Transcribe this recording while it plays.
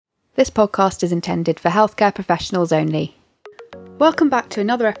This podcast is intended for healthcare professionals only. Welcome back to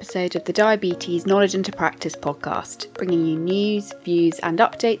another episode of the Diabetes Knowledge into Practice podcast, bringing you news, views and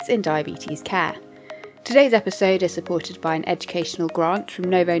updates in diabetes care. Today's episode is supported by an educational grant from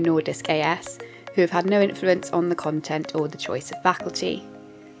Novo Nordisk AS, who have had no influence on the content or the choice of faculty.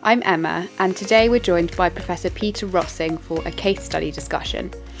 I'm Emma, and today we're joined by Professor Peter Rossing for a case study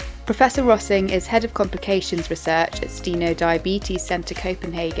discussion. Professor Rossing is Head of Complications Research at Steno Diabetes Centre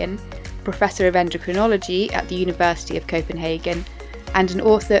Copenhagen, Professor of Endocrinology at the University of Copenhagen, and an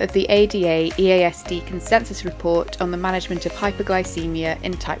author of the ADA EASD Consensus Report on the Management of Hypoglycemia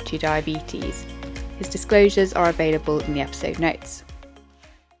in Type 2 Diabetes. His disclosures are available in the episode notes.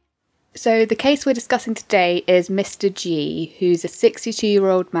 So the case we're discussing today is Mr. G, who's a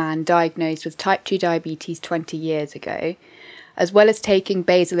 62-year-old man diagnosed with type 2 diabetes 20 years ago. As well as taking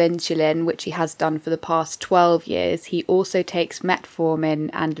basal insulin, which he has done for the past 12 years, he also takes metformin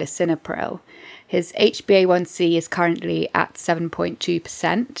and lisinopril. His HbA1c is currently at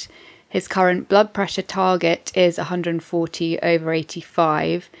 7.2%. His current blood pressure target is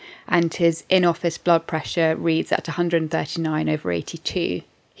 140/85, and his in-office blood pressure reads at 139/82.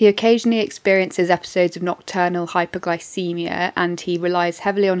 He occasionally experiences episodes of nocturnal hypoglycemia, and he relies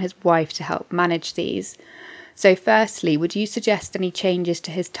heavily on his wife to help manage these. So firstly, would you suggest any changes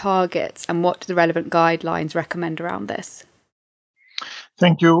to his targets, and what do the relevant guidelines recommend around this?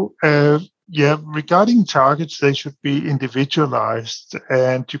 Thank you. Regarding targets, they should be individualized,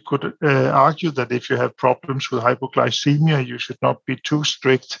 and you could argue that if you have problems with hypoglycemia, you should not be too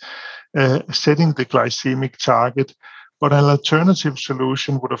strict setting the glycemic target. But an alternative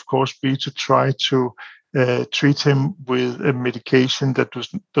solution would, of course, be to try to treat him with a medication that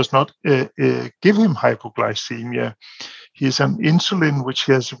does not give him hypoglycemia. He is on insulin, which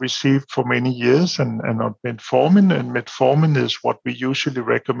he has received for many years, and on metformin. And metformin is what we usually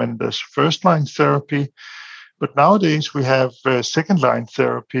recommend as first-line therapy. But nowadays we have second-line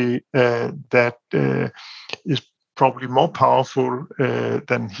therapy that is probably more powerful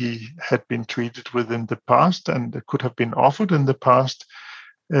than he had been treated with in the past and could have been offered in the past.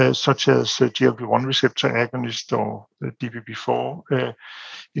 Such as GLP-1 receptor agonist or DPP-4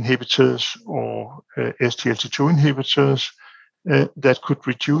 inhibitors or SGLT2 inhibitors that could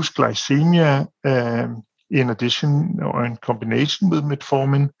reduce glycemia in addition or in combination with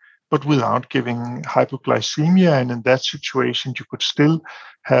metformin, but without giving hypoglycemia. And in that situation, you could still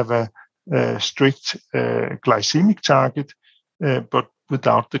have a strict glycemic target, but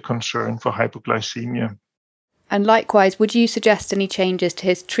without the concern for hypoglycemia. And likewise, would you suggest any changes to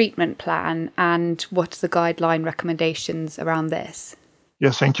his treatment plan, and what are the guideline recommendations around this?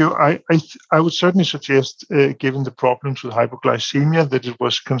 Yes, thank you. I would certainly suggest, given the problems with hypoglycemia, that it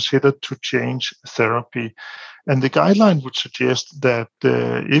was considered to change therapy. And the guideline would suggest that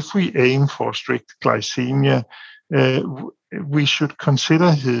if we aim for strict glycemia, we should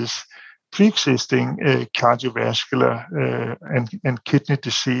consider his pre-existing cardiovascular and kidney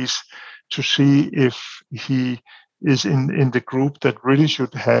disease to see if he is in the group that really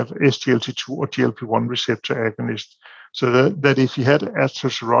should have SGLT2 or GLP-1 receptor agonist. So that if he had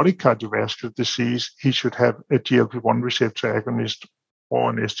atherosclerotic cardiovascular disease, he should have a GLP-1 receptor agonist or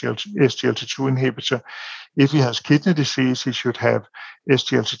an SGLT2 inhibitor. If he has kidney disease, he should have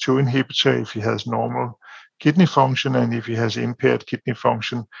SGLT2 inhibitor if he has normal kidney function, and if he has impaired kidney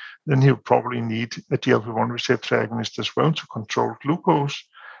function, then he'll probably need a GLP-1 receptor agonist as well to control glucose.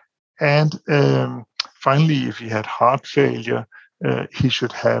 And finally, if he had heart failure, he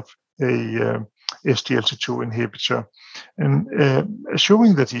should have a SGLT2 inhibitor. And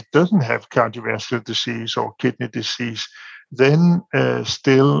assuming that he doesn't have cardiovascular disease or kidney disease, then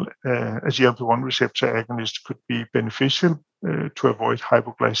still a GLP-1 receptor agonist could be beneficial to avoid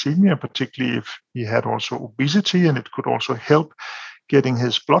hypoglycemia, particularly if he had also obesity, and it could also help getting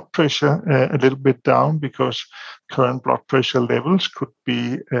his blood pressure a little bit down, because current blood pressure levels could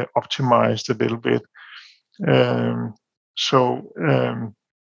be optimized a little bit.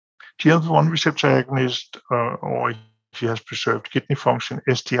 GLP-1 receptor agonist, or if he has preserved kidney function,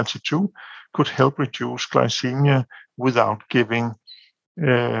 SGLT2 could help reduce glycemia without giving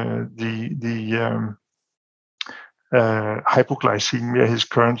the hypoglycemia he's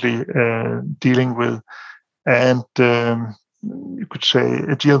currently dealing with. And you could say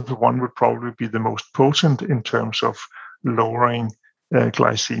a GLP-1 would probably be the most potent in terms of lowering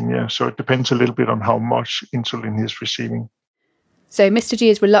glycemia. So it depends a little bit on how much insulin he's receiving. So Mr. G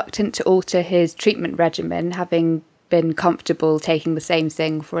is reluctant to alter his treatment regimen, having been comfortable taking the same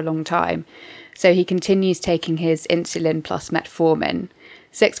thing for a long time. So he continues taking his insulin plus metformin.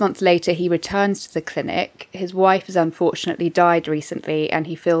 6 months later, he returns to the clinic. His wife has unfortunately died recently, and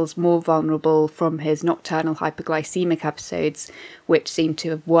he feels more vulnerable from his nocturnal hypoglycemic episodes, which seem to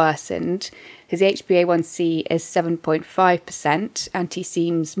have worsened. His HbA1c is 7.5%, and he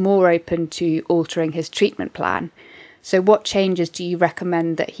seems more open to altering his treatment plan. So what changes do you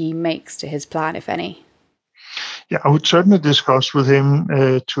recommend that he makes to his plan, if any? Yeah, I would certainly discuss with him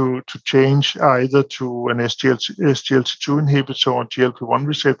to change either to an SGLT2 inhibitor or GLP-1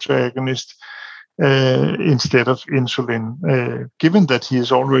 receptor agonist instead of insulin. Given that he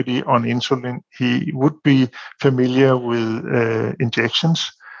is already on insulin, he would be familiar with injections.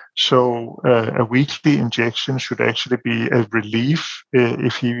 So a weekly injection should actually be a relief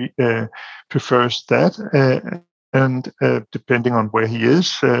if he prefers that. And depending on where he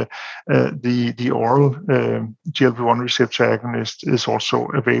is, the oral GLP-1 receptor agonist is also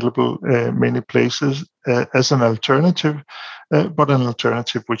available many places as an alternative, but an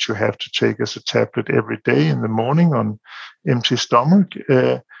alternative which you have to take as a tablet every day in the morning on empty stomach.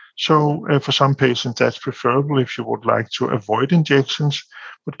 So for some patients, that's preferable if you would like to avoid injections.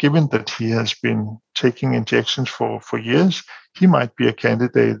 But given that he has been taking injections for years, he might be a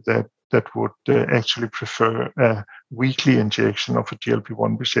candidate that would actually prefer a weekly injection of a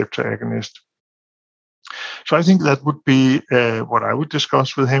GLP-1 receptor agonist. So I think that would be what I would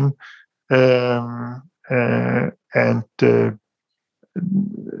discuss with him, and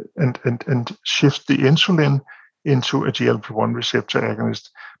shift the insulin into a GLP-1 receptor agonist,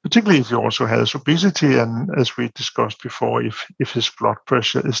 particularly if he also has obesity, and as we discussed before, if his blood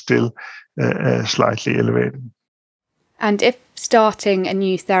pressure is still slightly elevated. And if starting a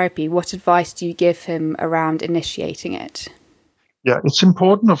new therapy, what advice do you give him around initiating it? Yeah, it's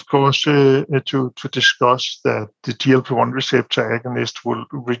important, of course, to discuss that the GLP-1 receptor agonist will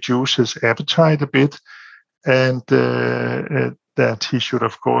reduce his appetite a bit, and that he should,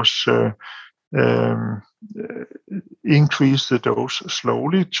 of course, increase the dose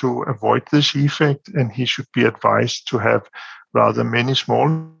slowly to avoid this effect, and he should be advised to have rather many small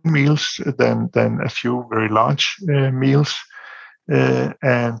meals than a few very large meals.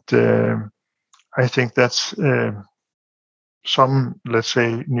 And I think that's some, let's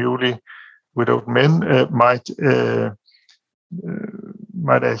say, newly widowed men might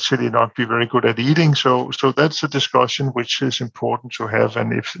actually not be very good at eating. So that's a discussion which is important to have.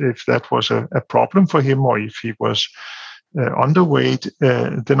 And if that was a problem for him, or if he was underweight,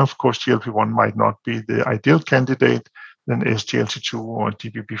 then of course GLP-1 might not be the ideal candidate. Then SGLT2 or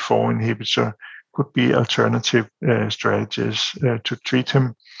DPP4 inhibitor could be alternative strategies to treat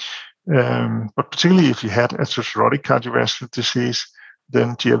him. But particularly if he had atherosclerotic cardiovascular disease,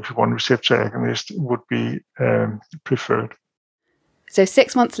 then GLP-1 receptor agonist would be preferred. So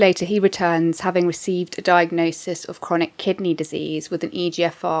 6 months later, he returns having received a diagnosis of chronic kidney disease with an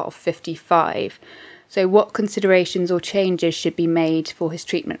eGFR of 55. So what considerations or changes should be made for his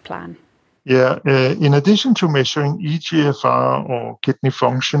treatment plan? Yeah, in addition to measuring eGFR or kidney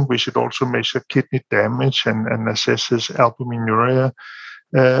function, we should also measure kidney damage and assess his albuminuria.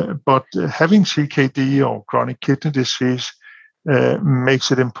 But having CKD or chronic kidney disease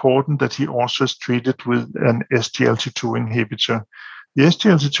makes it important that he also is treated with an SGLT2 inhibitor. The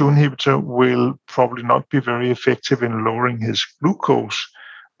SGLT2 inhibitor will probably not be very effective in lowering his glucose,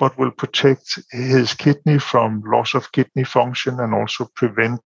 but will protect his kidney from loss of kidney function and also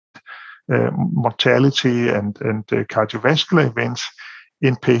prevent mortality and cardiovascular events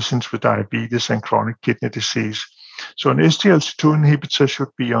in patients with diabetes and chronic kidney disease. So an SGLT2 inhibitor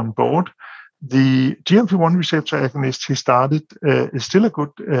should be on board. The GLP-1 receptor agonist he started is still a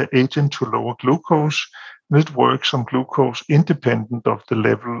good agent to lower glucose. And it works on glucose independent of the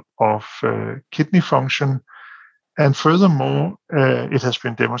level of kidney function. And furthermore, it has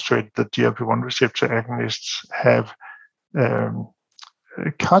been demonstrated that GLP-1 receptor agonists have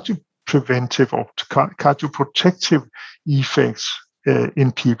cardiopreventive or cardioprotective effects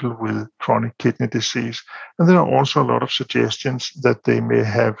in people with chronic kidney disease. And there are also a lot of suggestions that they may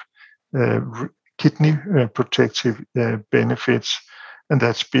have kidney protective benefits, and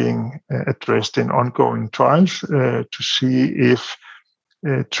that's being addressed in ongoing trials to see if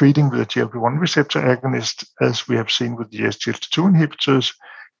treating with a GLP-1 receptor agonist, as we have seen with the SGLT2 inhibitors,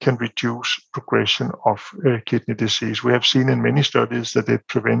 can reduce progression of kidney disease. We have seen in many studies that it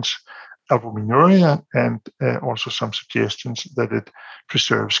prevents albuminuria, and also some suggestions that it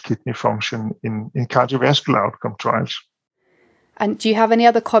preserves kidney function in cardiovascular outcome trials. And do you have any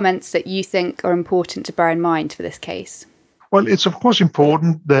other comments that you think are important to bear in mind for this case? Well, it's of course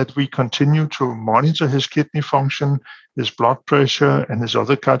important that we continue to monitor his kidney function, his blood pressure, and his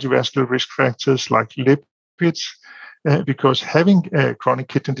other cardiovascular risk factors like lipids. because having chronic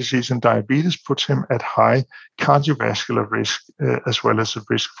kidney disease and diabetes puts him at high cardiovascular risk, as well as a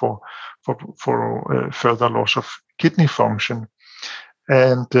risk for further loss of kidney function.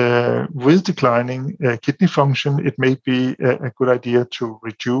 And with declining kidney function, it may be a good idea to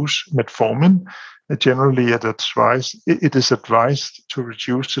reduce metformin. Generally, it is advised to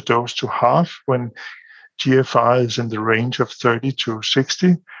reduce the dose to half when GFR is in the range of 30 to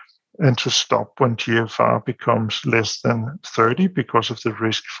 60, and to stop when GFR becomes less than 30 because of the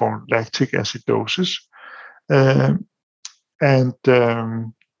risk for lactic acidosis. And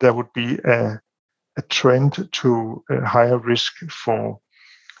there would be a trend to a higher risk for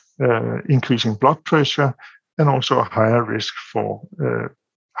increasing blood pressure, and also a higher risk for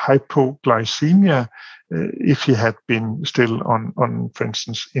hypoglycemia if he had been still on, for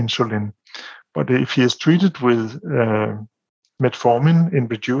instance, insulin. But if he is treated with metformin in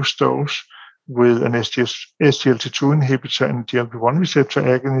reduced dose with an SGLT2 inhibitor and GLP-1 receptor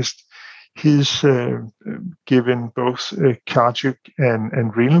agonist, he's given both cardiac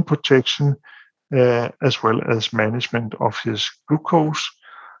and renal protection, as well as management of his glucose.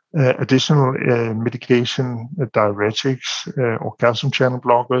 Additional medication, diuretics or calcium channel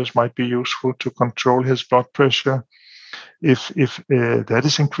blockers might be useful to control his blood pressure if that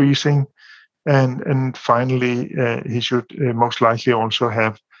is increasing. And finally, he should most likely also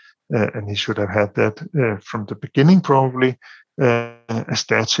have, and he should have had that from the beginning probably, a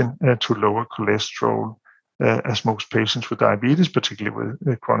statin to lower cholesterol, as most patients with diabetes, particularly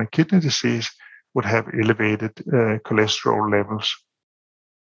with chronic kidney disease, would have elevated cholesterol levels.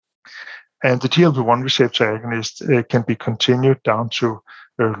 And the GLP-1 receptor agonist can be continued down to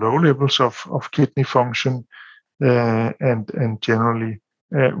very low levels of kidney function, and generally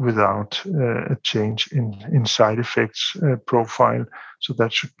without a change in side effects profile. So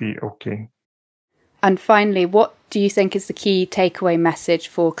that should be okay. And finally, what do you think is the key takeaway message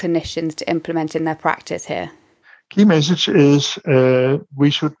for clinicians to implement in their practice here? Key message is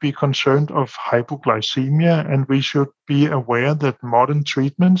we should be concerned of hypoglycemia, and we should be aware that modern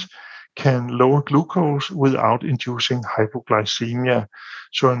treatments can lower glucose without inducing hypoglycemia.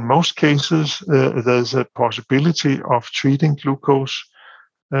 So in most cases, there's a possibility of treating glucose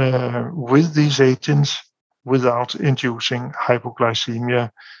with these agents without inducing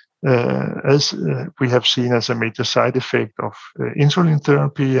hypoglycemia, as we have seen as a major side effect of insulin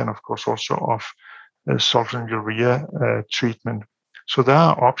therapy, and of course also of sulfonylurea treatment. So there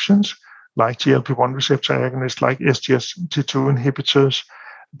are options like GLP-1 receptor agonists, like SGLT2 inhibitors,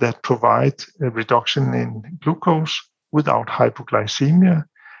 that provide a reduction in glucose without hypoglycemia.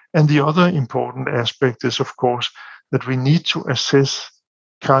 And the other important aspect is, of course, that we need to assess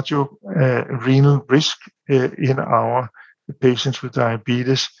cardiorenal risk in our patients with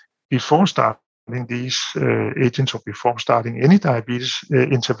diabetes before starting these agents, or before starting any diabetes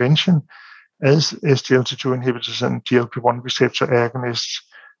intervention, as SGLT2 inhibitors and GLP-1 receptor agonists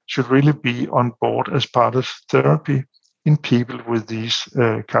should really be on board as part of therapy in people with these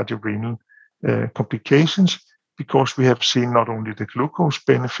cardiorenal complications, because we have seen not only the glucose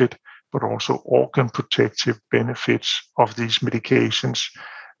benefit, but also organ protective benefits of these medications.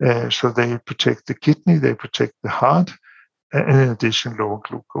 So they protect the kidney, they protect the heart, and in addition, lower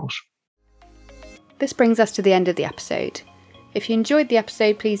glucose. This brings us to the end of the episode. If you enjoyed the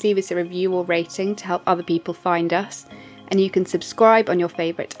episode, please leave us a review or rating to help other people find us, and you can subscribe on your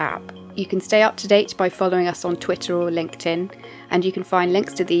favourite app. You can stay up to date by following us on Twitter or LinkedIn, and you can find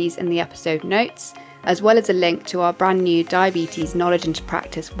links to these in the episode notes, as well as a link to our brand new Diabetes Knowledge into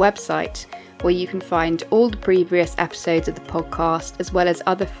Practice website, where you can find all the previous episodes of the podcast, as well as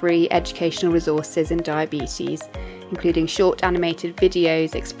other free educational resources in diabetes, including short animated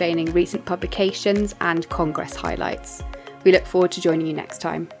videos explaining recent publications and congress highlights. We look forward to joining you next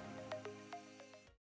time.